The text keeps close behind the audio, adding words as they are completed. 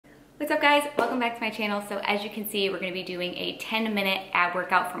What's up guys? Welcome back to my channel. So as you can see, we're going to be doing a 10-minute ab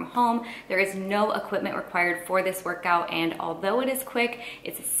workout from home. There is no equipment required for this workout, and although it is quick,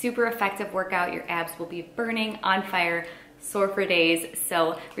 it's a super effective workout. Your abs will be burning, on fire, sore for days.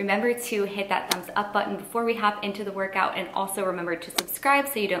 So remember to hit that thumbs up button before we hop into the workout, and also remember to subscribe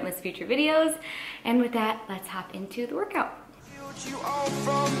so you don't miss future videos. And with that, let's hop into the workout. You all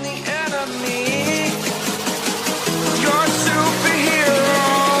from the enemy. You're a superhero.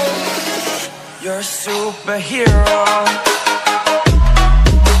 You're a superhero.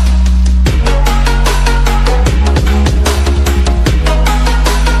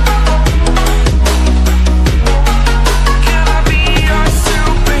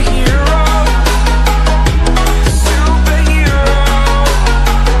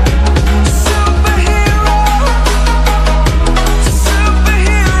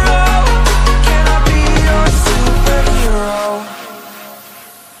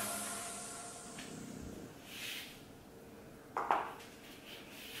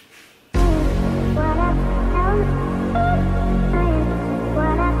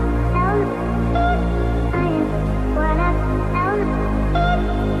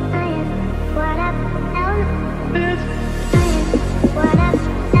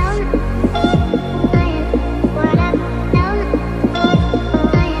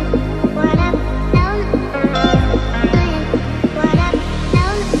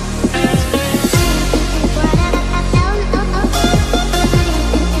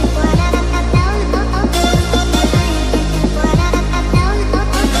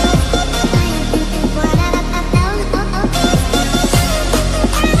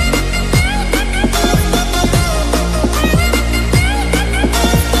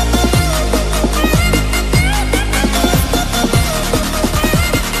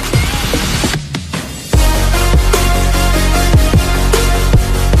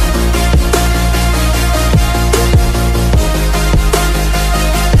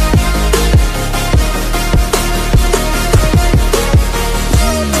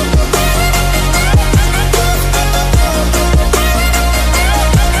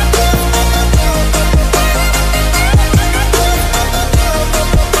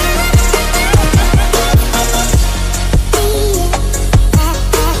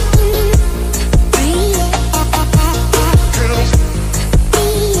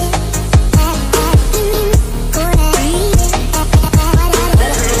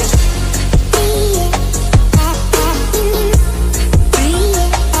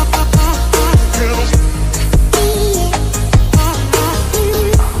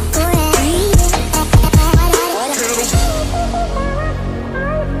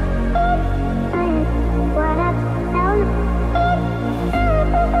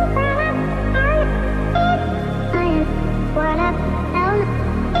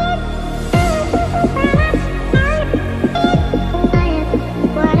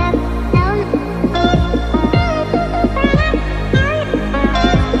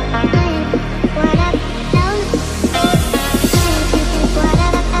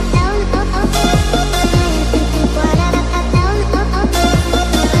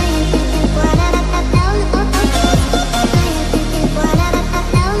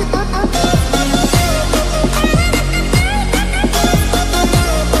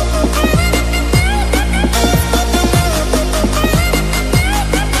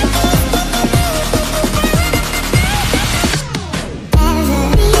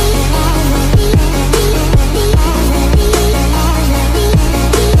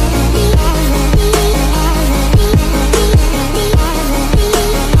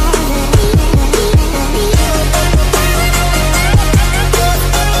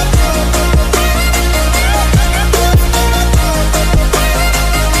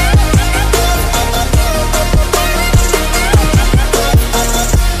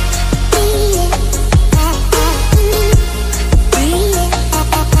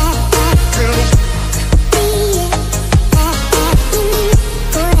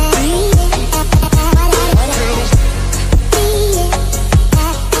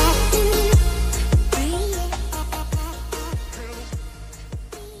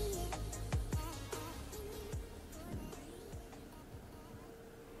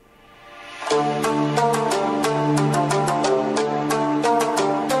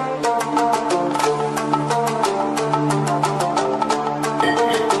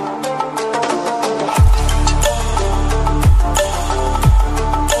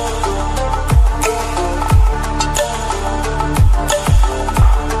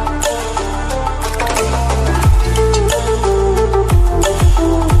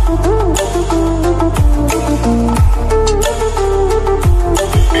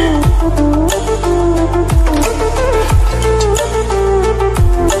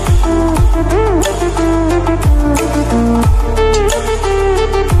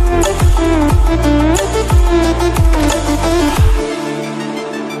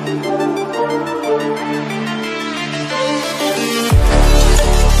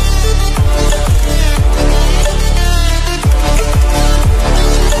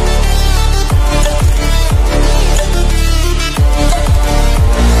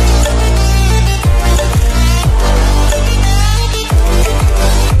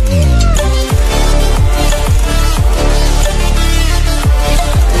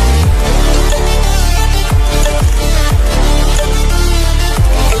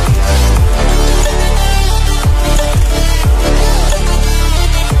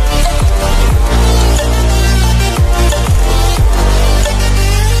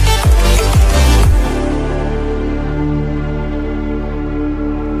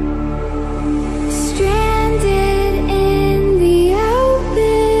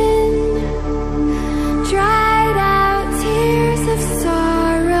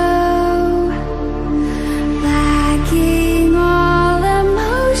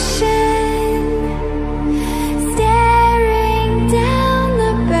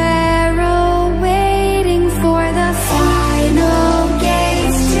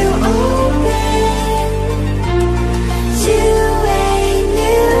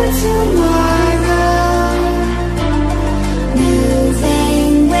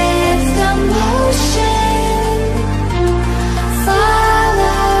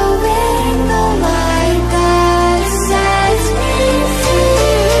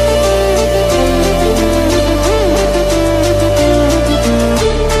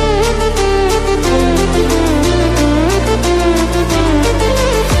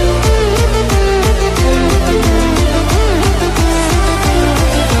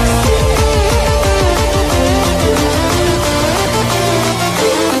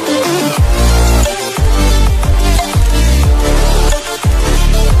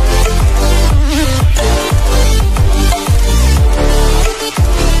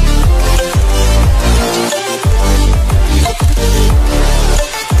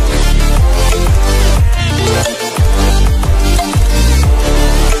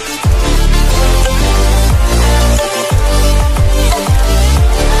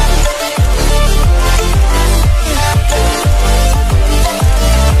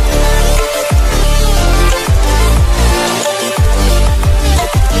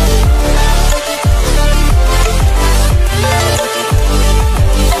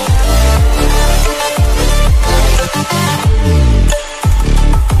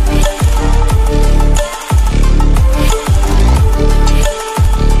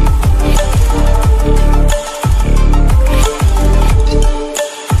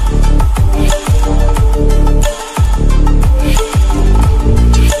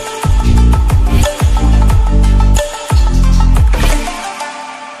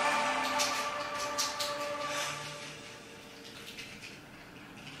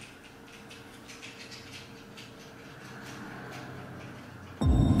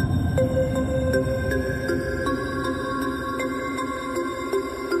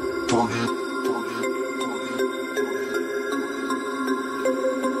 We about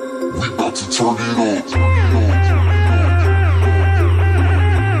to turn it on.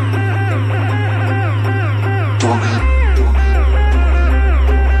 Turn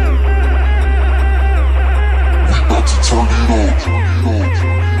it on.